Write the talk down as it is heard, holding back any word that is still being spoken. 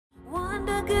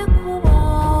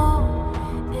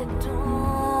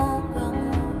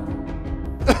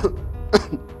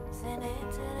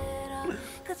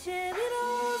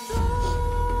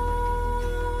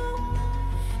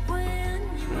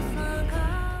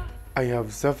I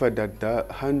have suffered at the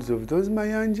hands of those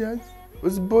Mayanjas,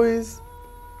 those boys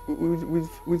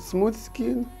with smooth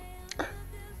skin.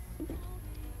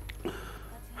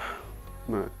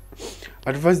 Man.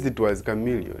 At first it was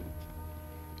Chameleon.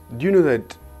 Do you know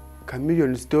that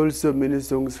Chameleon stole so many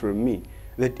songs from me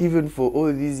that even for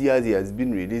all these years he has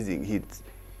been releasing hits,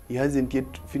 he hasn't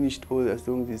yet finished all the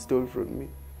songs he stole from me.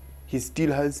 He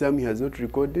still has some he has not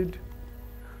recorded.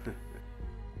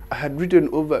 I had written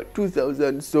over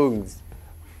 2,000 songs.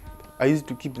 I used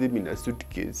to keep them in a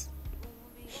suitcase.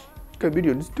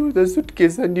 Chameleon stole the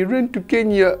suitcase and he ran to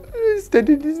Kenya,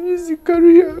 started his music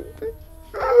career.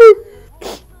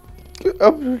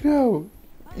 Up to now,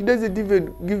 he doesn't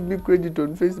even give me credit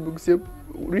on Facebook, except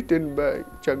written by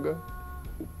Chagga.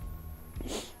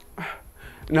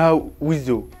 Now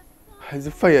Weasel has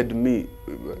fired me.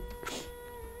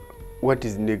 What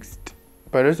is next?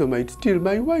 Paraso might steal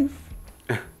my wife.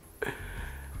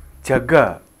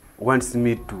 Chagga wants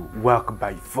me to work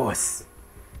by force.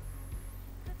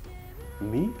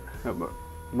 Me?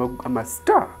 I'm a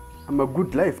star. I'm a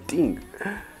good life thing.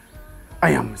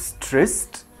 I am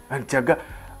stressed. And Chagga,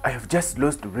 I have just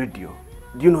lost radio.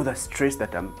 Do you know the stress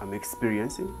that I'm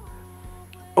experiencing?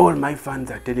 All my fans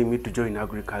are telling me to join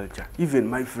agriculture. Even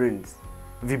my friends.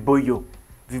 Viboyo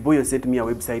sent me a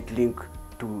website link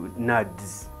to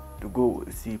NADS, to go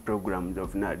see programs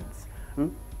of NADS.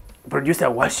 Producer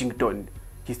Washington,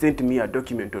 he sent me a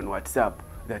document on WhatsApp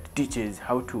that teaches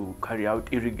how to carry out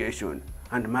irrigation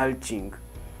and mulching.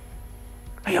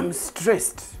 I am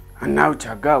stressed. And now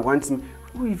Chagga wants me.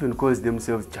 Who even calls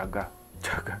themselves Chagga?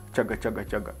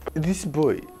 Chagga. This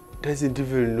boy doesn't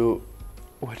even know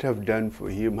what I've done for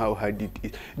him, how hard it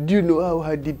is. Do you know how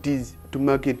hard it is to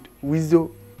market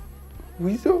Weasel?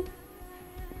 Weasel?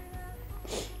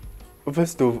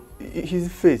 First of all,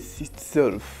 his face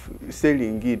itself,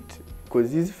 selling it,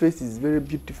 because his face is very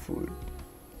beautiful.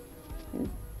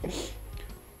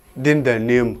 Then the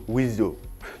name Weasel.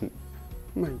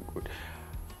 My God.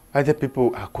 Other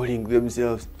people are calling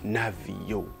themselves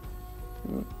Navio,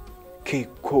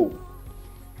 Keiko.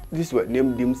 This one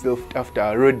named himself after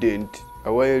a rodent,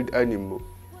 a wild animal.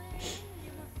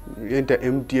 You enter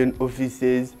MTN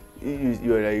offices,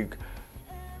 you're like,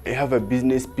 I have a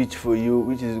business pitch for you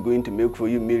which is going to make for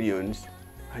you millions,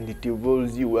 and it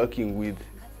involves you working with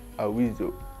a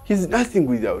Weasel. He's nothing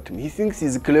without me. He thinks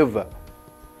he's clever.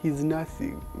 He's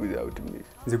nothing without me.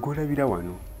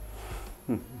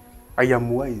 I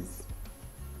am wise.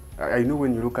 I know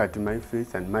when you look at my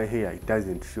face and my hair, it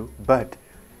doesn't show, but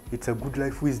it's a good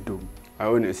life wisdom. I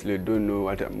honestly don't know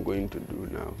what I'm going to do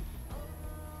now.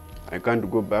 I can't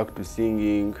go back to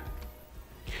singing.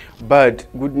 But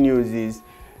good news is,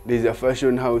 there's a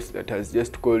fashion house that has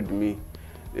just called me.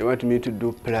 They want me to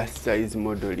do plus size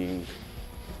modeling.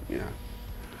 Yeah.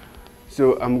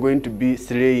 So I'm going to be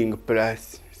slaying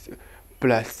plus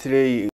slaying.